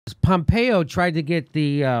Pompeo tried to get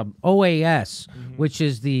the OAS, which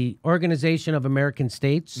is the Organization of American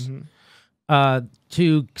States,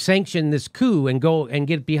 to sanction this coup and go and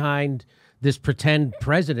get behind this pretend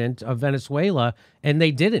president of Venezuela, and they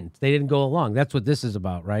didn't. They didn't go along. That's what this is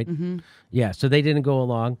about, right? Yeah, so they didn't go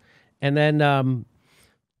along. And then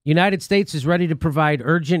United States is ready to provide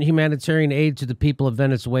urgent humanitarian aid to the people of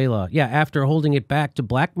Venezuela. Yeah, after holding it back to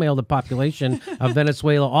blackmail the population of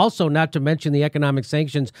Venezuela. Also, not to mention the economic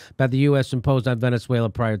sanctions that the U.S. imposed on Venezuela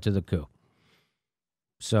prior to the coup.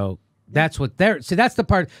 So that's what they're... See, that's the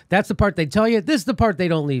part they tell you. This is the part they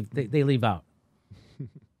don't leave. They leave out.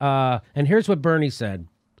 And here's what Bernie said.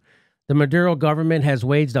 The Maduro government has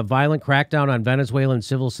waged a violent crackdown on Venezuelan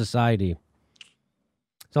civil society.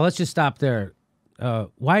 So let's just stop there.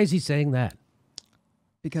 Why is he saying that?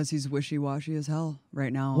 Because he's wishy-washy as hell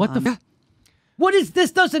right now. What the? What is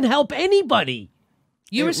this? Doesn't help anybody.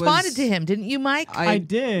 You responded to him, didn't you, Mike? I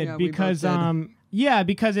did because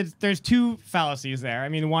because there's two fallacies there. I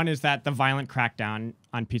mean, one is that the violent crackdown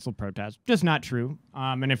on peaceful protests just not true.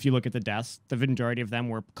 And if you look at the deaths, the majority of them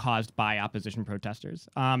were caused by opposition protesters.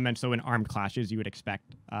 And so in armed clashes, you would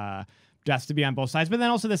expect deaths to be on both sides. But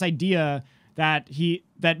then also this idea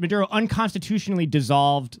that Maduro unconstitutionally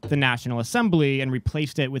dissolved the National Assembly and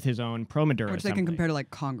replaced it with his own pro-Maduro Which assembly. they can compare to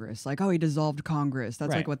like Congress. Like, oh, he dissolved Congress.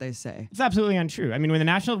 That's Right. like what they say. It's absolutely untrue. I mean, when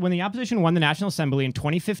the opposition won the National Assembly in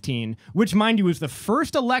 2015, which mind you was the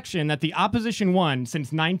first election that the opposition won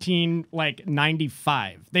since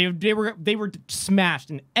 1995. They were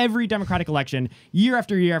smashed in every Democratic election year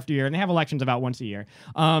after year after year, and they have elections about once a year.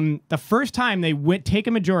 The first time they take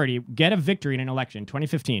a majority, get a victory in an election,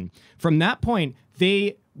 2015. From that point,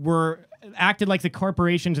 they were acted like the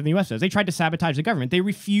corporations in the U.S. does. They tried to sabotage the government. They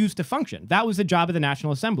refused to function. That was the job of the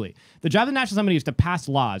National Assembly. The job of the National Assembly is to pass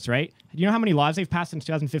laws, right? You know how many laws they've passed since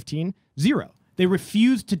 2015? Zero. They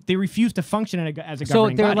refused to function as a governing So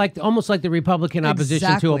they're body. like almost like the Republican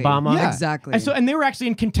opposition to Obama. Yeah, exactly. And they were actually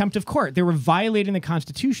in contempt of court. They were violating the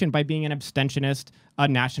Constitution by being an abstentionist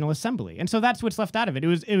National Assembly. And so that's what's left out of it. It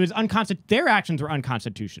was their actions were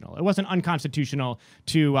unconstitutional. It wasn't unconstitutional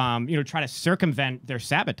to try to circumvent their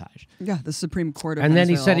sabotage. Yeah, the Supreme Court of And then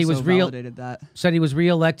he Venezuela said he also was validated that. Said he was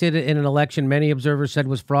reelected in an election many observers said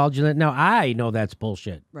was fraudulent. Now I know that's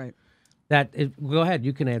bullshit. Right. Go ahead,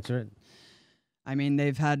 you can answer it. I mean,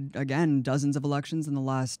 they've had, again, dozens of elections in the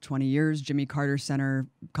last 20 years. Jimmy Carter Center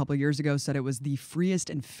a couple of years ago said it was the freest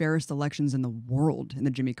and fairest elections in the world. And the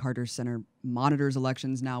Jimmy Carter Center monitors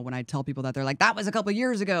elections now. When I tell people that, they're like, that was a couple of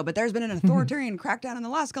years ago, but there's been an authoritarian crackdown in the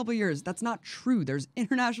last couple of years. That's not true. There's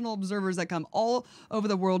international observers that come all over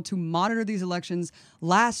the world to monitor these elections.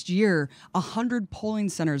 Last year, 100 polling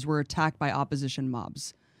centers were attacked by opposition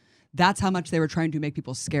mobs. That's how much they were trying to make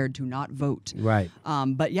people scared to not vote. Right.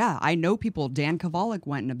 But yeah, I know people. Dan Kovalik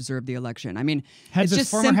went and observed the election. I mean, Heads it's of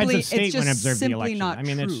just former simply, heads of state it's went and just observed the simply election. not I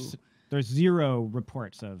mean, true. there's zero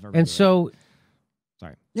reports of. And so,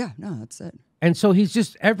 sorry. Yeah, no, that's it. And so he's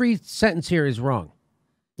just every sentence here is wrong.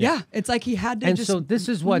 Yeah, it's like he had to. And just, so this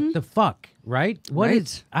is what the fuck, right? What Right.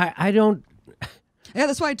 is I don't. Yeah,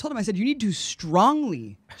 that's why I told him. I said you need to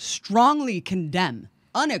strongly condemn.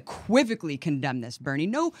 Unequivocally condemn this, Bernie.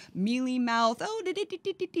 No mealy mouth. Oh,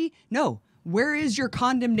 no. Where is your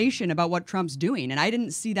condemnation about what Trump's doing? And I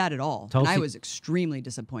didn't see that at all. And I was extremely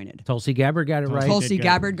disappointed. Tulsi Gabbard got it right. Tulsi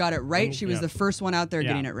Gabbard got it right. She was the first one out there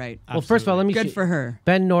getting it right. Well, first of all, let me. Good for her.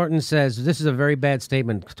 Ben Norton says this is a very bad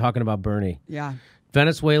statement talking about Bernie. Yeah.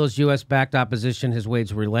 Venezuela's U.S.-backed opposition has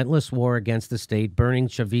waged relentless war against the state, burning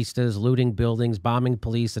Chavistas, looting buildings, bombing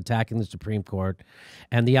police, attacking the Supreme Court,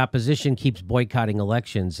 and the opposition keeps boycotting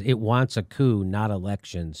elections. It wants a coup, not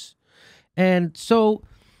elections. And so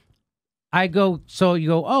you go,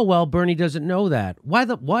 oh, well, Bernie doesn't know that. Why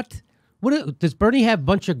the what? Does Bernie have a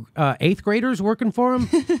bunch of eighth graders working for him?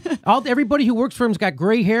 Everybody who works for him's got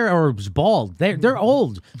gray hair or is bald. They're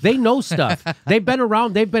old. They know stuff. They've been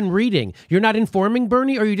around. They've been reading. You're not informing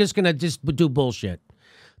Bernie, or you're just gonna do bullshit.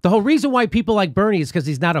 The whole reason why people like Bernie is because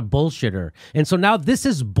he's not a bullshitter. And so now this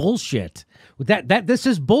is bullshit. This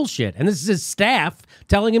is bullshit, and this is his staff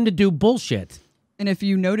telling him to do bullshit. And if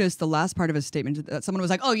you notice the last part of his statement, someone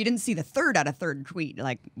was like, oh, you didn't see the 3rd out of 3rd tweet,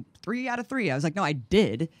 like 3 out of 3. I was like, no, I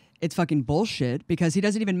did. It's fucking bullshit because he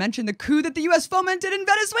doesn't even mention the coup that the U.S. fomented in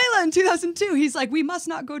Venezuela in 2002. He's like, we must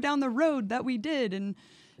not go down the road that we did. And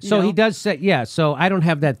so he does say, yeah, so I don't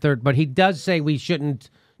have that 3rd, but he does say we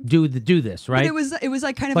shouldn't do this, right? But it was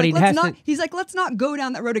like kind of like, he's like, let's not go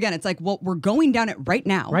down that road again. It's like, well, we're going down it right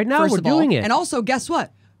now. Right now, we're doing it. And also, guess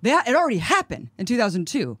what? It already happened in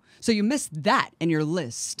 2002. So you missed that in your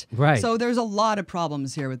list. Right. So there's a lot of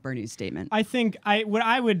problems here with Bernie's statement. I think what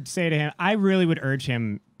I would say to him, I really would urge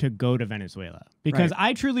him to go to Venezuela. Because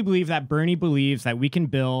I truly believe that Bernie believes that we can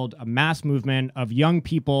build a mass movement of young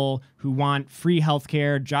people who want free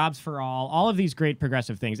healthcare, jobs for all of these great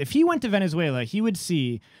progressive things. If he went to Venezuela, he would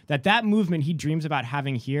see that that movement he dreams about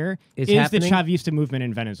having here is the Chavista movement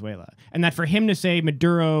in Venezuela. And that for him to say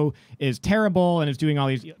Maduro is terrible and is doing all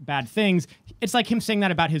these bad things, it's like him saying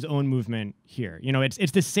that about his own movement here. You know,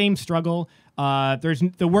 it's the same struggle.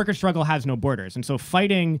 The worker struggle has no borders. And so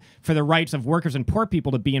fighting for the rights of workers and poor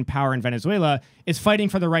people to be in power in Venezuela is fighting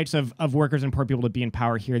for the rights of workers and poor people to be in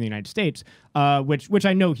power here in the United States, which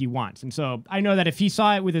I know he wants. And so I know that if he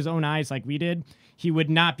saw it with his own eyes like we did, he would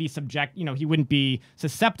not be he wouldn't be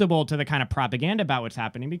susceptible to the kind of propaganda about what's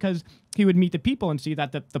happening, because he would meet the people and see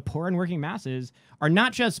that the poor and working masses are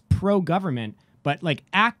not just pro-government, but like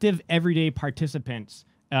active everyday participants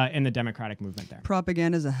in the democratic movement there.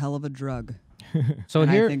 Propaganda is a hell of a drug. So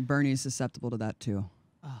and here, I think Bernie's susceptible to that too.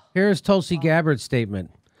 Here's Tulsi Gabbard's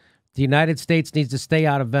statement. The United States needs to stay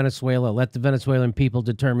out of Venezuela. Let the Venezuelan people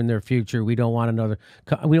determine their future. We don't want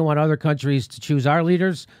other countries to choose our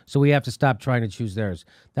leaders, so we have to stop trying to choose theirs.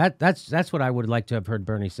 That's what I would like to have heard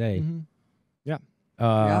Bernie say. Mm-hmm.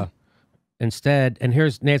 Yeah. Instead, and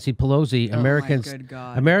here's Nancy Pelosi.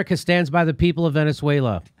 America stands by the people of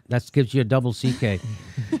Venezuela. That gives you a double CK.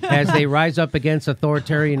 As they rise up against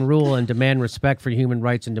authoritarian rule and demand respect for human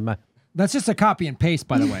rights and democracy. That's just a copy and paste,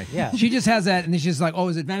 by the way. Yeah. She just has that, and then she's like, oh,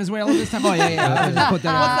 is it Venezuela this time? Oh, yeah. I'll just put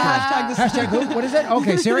that What's the hashtag? Hashtag who? What is it?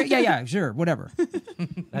 Okay, Siri? Yeah, sure, whatever.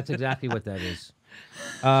 That's exactly what that is.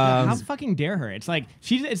 How fucking dare her? It's like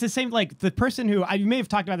it's the same, like the person who you may have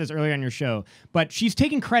talked about this earlier on your show, but she's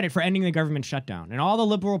taking credit for ending the government shutdown, and all the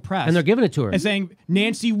liberal press, and they're giving it to her, and saying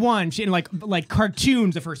Nancy won. She and like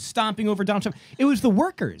cartoons of her stomping over Donald Trump. It was the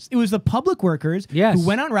workers, it was the public workers who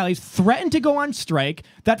went on rallies, threatened to go on strike,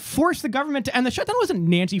 that forced the government to end the shutdown. Wasn't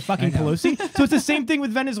Nancy fucking Pelosi? So it's the same thing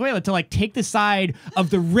with Venezuela, to like take the side of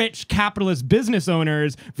the rich capitalist business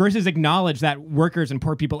owners versus acknowledge that workers and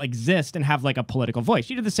poor people exist and have like a political voice.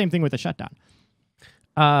 She did the same thing with the shutdown.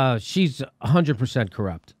 She's 100%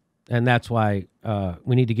 corrupt, and that's why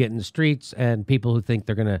we need to get in the streets. And people who think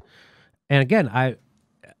they're gonna, and again,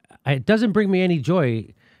 it doesn't bring me any joy.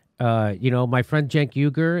 My friend Cenk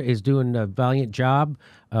Uygur is doing a valiant job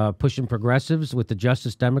pushing progressives with the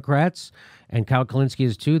Justice Democrats, and Kyle Kalinske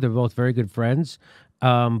is too. They're both very good friends.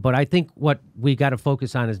 But I think what we got to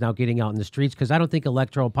focus on is now getting out in the streets, because I don't think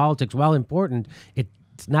electoral politics, while important, it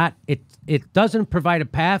doesn't provide a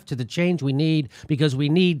path to the change we need, because we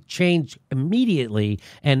need change immediately,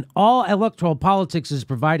 and all electoral politics is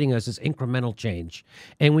providing us is incremental change.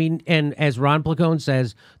 And as Ron Placone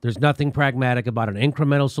says, there's nothing pragmatic about an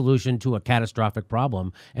incremental solution to a catastrophic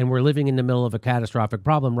problem, and we're living in the middle of a catastrophic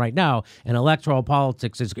problem right now, and electoral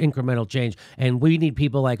politics is incremental change, and we need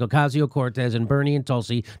people like Ocasio-Cortez and Bernie and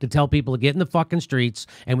Tulsi to tell people to get in the fucking streets,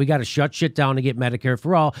 and we got to shut shit down to get Medicare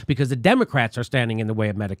for all, because the Democrats are standing in the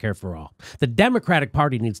way of Medicare for all. The Democratic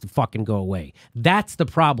Party needs to fucking go away. That's the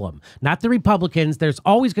problem, not the Republicans. There's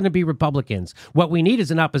always going to be Republicans. What we need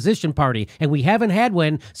is an opposition party, and we haven't had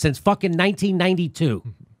one since fucking 1992.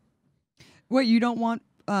 What, you don't want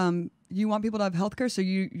you want people to have health care, so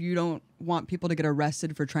you don't want people to get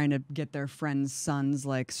arrested for trying to get their friend's son's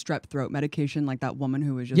like strep throat medication, like that woman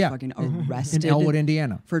who was just fucking arrested in Elwood,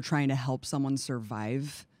 Indiana, for trying to help someone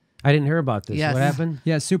survive. I didn't hear about this. Yes. What happened?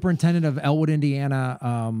 Yeah, superintendent of Elwood, Indiana.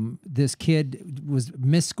 This kid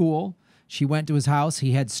missed school. She went to his house.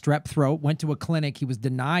 He had strep throat, went to a clinic. He was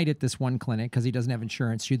denied at this one clinic because he doesn't have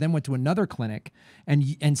insurance. She then went to another clinic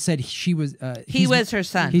and said she was... he was her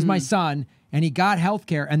son. He's my son. And he got health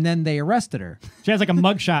care, and then they arrested her. She has like a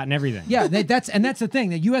mugshot and everything. Yeah, that's the thing.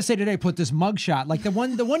 The USA Today put this mugshot, like the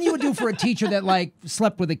one you would do for a teacher that like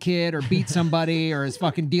slept with a kid or beat somebody or is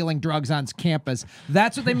fucking dealing drugs on campus.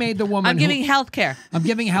 That's what they made the woman. I'm giving health care. I'm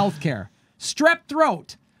giving health care. Strep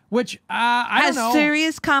throat, which I don't know. Has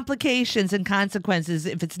serious complications and consequences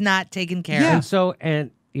if it's not taken care Yeah. of.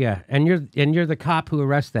 And you're the cop who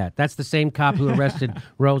arrests that. That's the same cop who arrested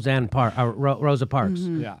Rosa Parks.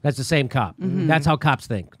 Yeah. That's the same cop. That's how cops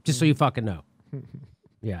think. Just so you fucking know.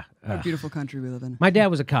 Yeah. What a beautiful country we live in. My dad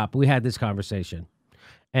was a cop. We had this conversation,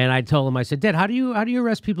 and I told him, I said, Dad, how do you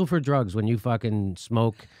arrest people for drugs when you fucking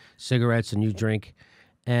smoke cigarettes and you drink?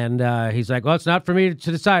 And he's like, well, it's not for me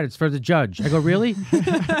to decide. It's for the judge. I go, really?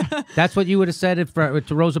 That's what you would have said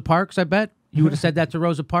to Rosa Parks, I bet? You would have said that to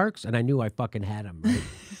Rosa Parks? And I knew I fucking had him, right?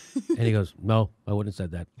 And he goes, no, I wouldn't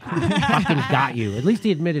have said that. I fucking got you. At least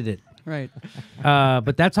he admitted it. Right.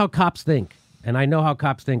 But that's how cops think. And I know how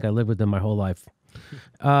cops think. I lived with them my whole life.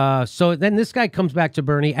 So then this guy comes back to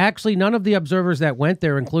Bernie. Actually, none of the observers that went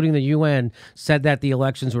there, including the UN, said that the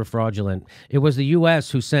elections were fraudulent. It was the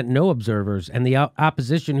U.S. who sent no observers, and the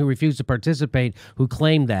opposition who refused to participate who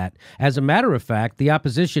claimed that. As a matter of fact, the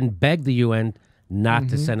opposition begged the UN not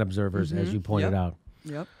to send observers, as you pointed out.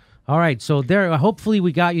 Yep. All right, so there. Hopefully,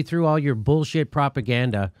 we got you through all your bullshit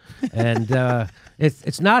propaganda, and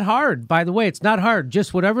it's not hard. By the way, it's not hard.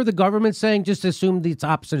 Just whatever the government's saying, just assume the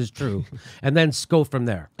opposite is true, and then go from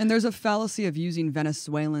there. And there's a fallacy of using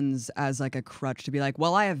Venezuelans as like a crutch to be like,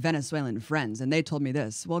 well, I have Venezuelan friends, and they told me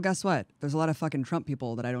this. Well, guess what? There's a lot of fucking Trump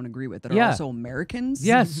people that I don't agree with that are also Americans.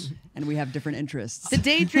 Yes, and we have different interests. The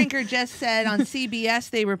Day Drinker just said on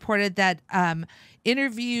CBS they reported that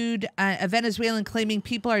interviewed a Venezuelan claiming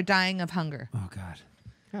people are dying of hunger. Oh God.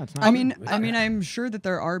 Yeah, it's not I mean, I'm sure that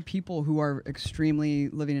there are people who are extremely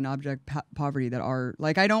living in abject poverty that are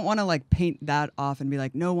like, I don't want to like paint that off and be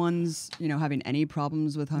like, no one's, having any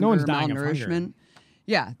problems with hunger, No one's or dying of hunger. malnourishment.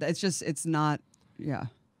 Yeah, it's not. Yeah.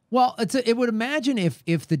 Well, it would imagine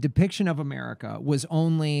if the depiction of America was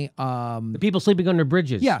only the people sleeping under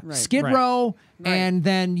bridges. yeah, Right. Skid Row, and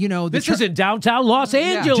then This isn't downtown Los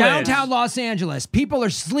Angeles. downtown Los Angeles. People are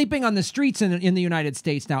sleeping on the streets in the United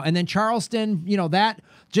States now. And then Charleston, that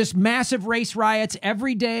just massive race riots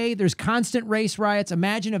every day. There's constant race riots.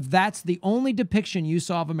 Imagine if that's the only depiction you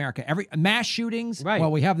saw of America. Every mass shootings. Right.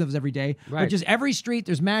 Well, we have those every day. Right. But just every street,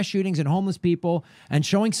 there's mass shootings and homeless people and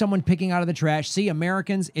showing someone picking out of the trash. See,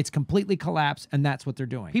 Americans, it's completely collapsed, and that's what they're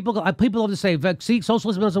doing. People love to say, see,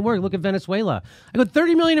 socialism doesn't work. Look at Venezuela. I go,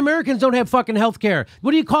 30 million Americans don't have fucking health care.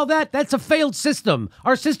 What do you call that? That's a failed system.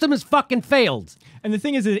 Our system is fucking failed. And the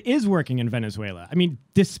thing is, it is working in Venezuela. I mean,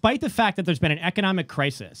 despite the fact that there's been an economic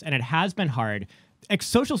crisis and it has been hard,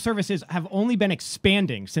 social services have only been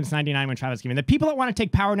expanding since 99 when Chavez came in. The people that want to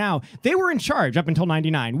take power now, they were in charge up until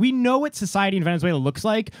 99. We know what society in Venezuela looks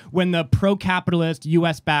like when the pro-capitalist,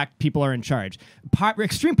 U.S.-backed people are in charge.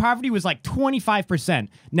 Extreme poverty was like 25%.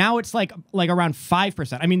 Now it's like around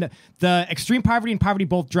 5%. I mean, the extreme poverty and poverty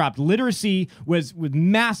both dropped. Literacy was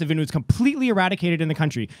massive and it was completely eradicated in the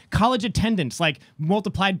country. College attendance like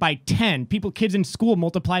multiplied by 10. Kids in school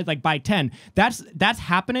multiplied like by 10. That's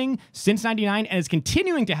happening since 99 and it's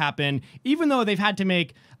continuing to happen, even though they've had to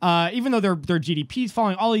make, even though their GDP is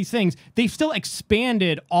falling, all these things, they've still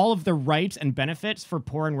expanded all of the rights and benefits for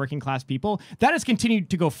poor and working class people. That has continued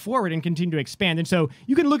to go forward and continue to expand. And so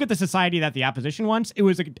you can look at the society that the opposition wants. It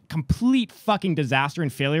was a complete fucking disaster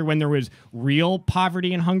and failure when there was real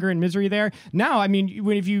poverty and hunger and misery there. Now, I mean,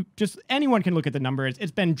 anyone can look at the numbers.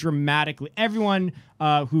 It's been dramatically, everyone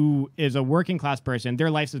who is a working class person, their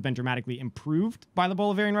lives has been dramatically improved by the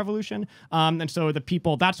Bolivarian Revolution. And so the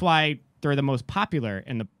people, that's why they're the most popular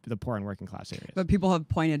in the poor and working class areas. But people have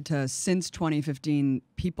pointed to since 2015,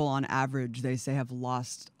 people on average, they say, have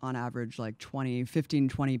lost on average like 20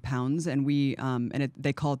 pounds. And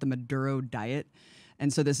they call it the Maduro diet.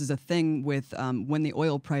 And so this is a thing with when the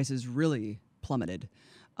oil prices really plummeted,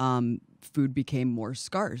 food became more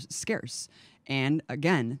scarce. And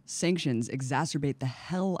again, sanctions exacerbate the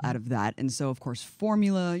hell out of that. And so, of course,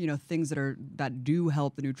 formula, things that do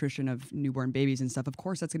help the nutrition of newborn babies and stuff, of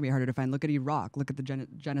course, that's going to be harder to find. Look at Iraq. Look at the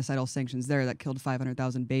genocidal sanctions there that killed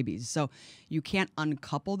 500,000 babies. So you can't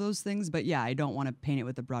uncouple those things. But yeah, I don't want to paint it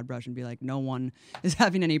with a broad brush and be like, no one is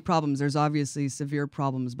having any problems. There's obviously severe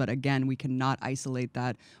problems. But again, we cannot isolate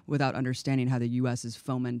that without understanding how the U.S. is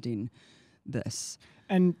fomenting this.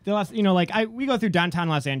 And we go through downtown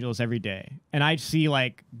Los Angeles every day, and I see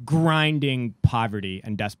like grinding poverty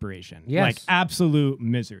and desperation, like absolute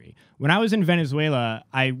misery. When I was in Venezuela,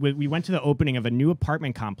 we went to the opening of a new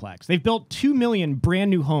apartment complex. They've built 2 million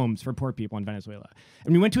brand new homes for poor people in Venezuela,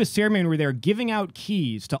 and we went to a ceremony where they were giving out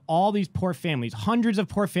keys to all these poor families, hundreds of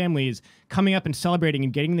poor families coming up and celebrating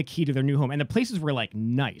and getting the key to their new home. And the places were like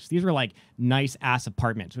nice. These were like nice ass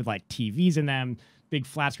apartments with like TVs in them, big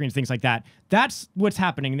flat screens, things like that. That's what's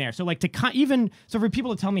happening there. So like so for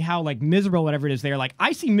people to tell me how like miserable whatever it is there, like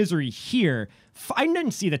I see misery here. I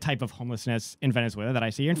didn't see the type of homelessness in Venezuela that I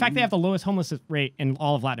see here. In fact, they have the lowest homelessness rate in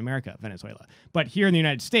all of Latin America, Venezuela. But here in the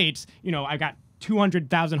United States, I got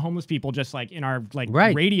 200,000 homeless people just like in our like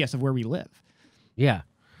radius of where we live. Yeah.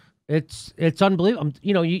 It's unbelievable.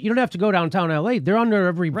 You don't have to go downtown LA. They're under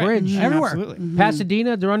every bridge. Everywhere. Absolutely.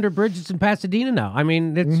 Pasadena, they're under bridges in Pasadena now. I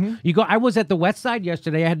mean, you go. I was at the West Side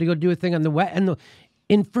yesterday. I had to go do a thing on the west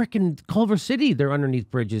in frickin' Culver City. They're underneath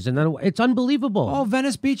bridges, and then it's unbelievable. Oh,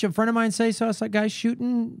 Venice Beach. A friend of mine saw a guy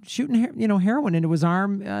shooting heroin into his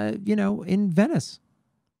arm. In Venice.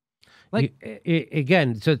 Like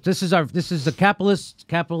again, so this is the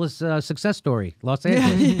capitalist success story, Los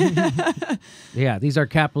Angeles. Yeah, these are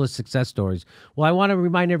capitalist success stories. Well, I want to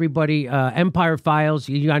remind everybody, Empire Files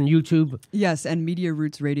on YouTube. Yes, and Media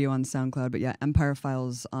Roots Radio on SoundCloud. But yeah, Empire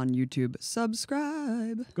Files on YouTube.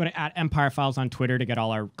 Subscribe. go to @Empire Files on Twitter to get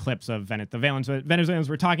all our clips of the Venezuelans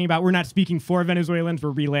we're talking about. We're not speaking for Venezuelans.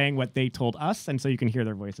 We're relaying what they told us, and so you can hear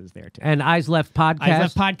their voices there too. And Eyes Left Podcast.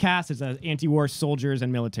 Eyes Left Podcast is an anti-war soldiers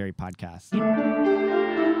and military podcast.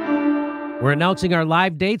 We're announcing our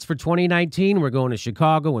live dates for 2019. We're going to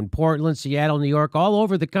Chicago and Portland, Seattle, New York, all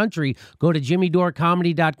over the country. Go to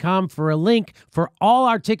jimmydorecomedy.com for a link for all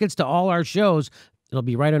our tickets to all our shows. It'll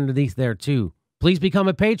be right underneath there, too. Please become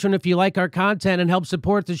a patron if you like our content and help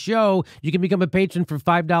support the show. You can become a patron for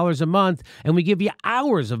 $5 a month, and we give you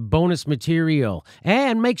hours of bonus material.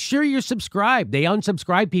 And make sure you're subscribed. They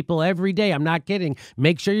unsubscribe people every day. I'm not kidding.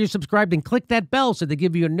 Make sure you're subscribed and click that bell so they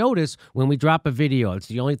give you a notice when we drop a video. It's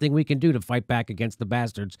the only thing we can do to fight back against the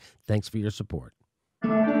bastards. Thanks for your support.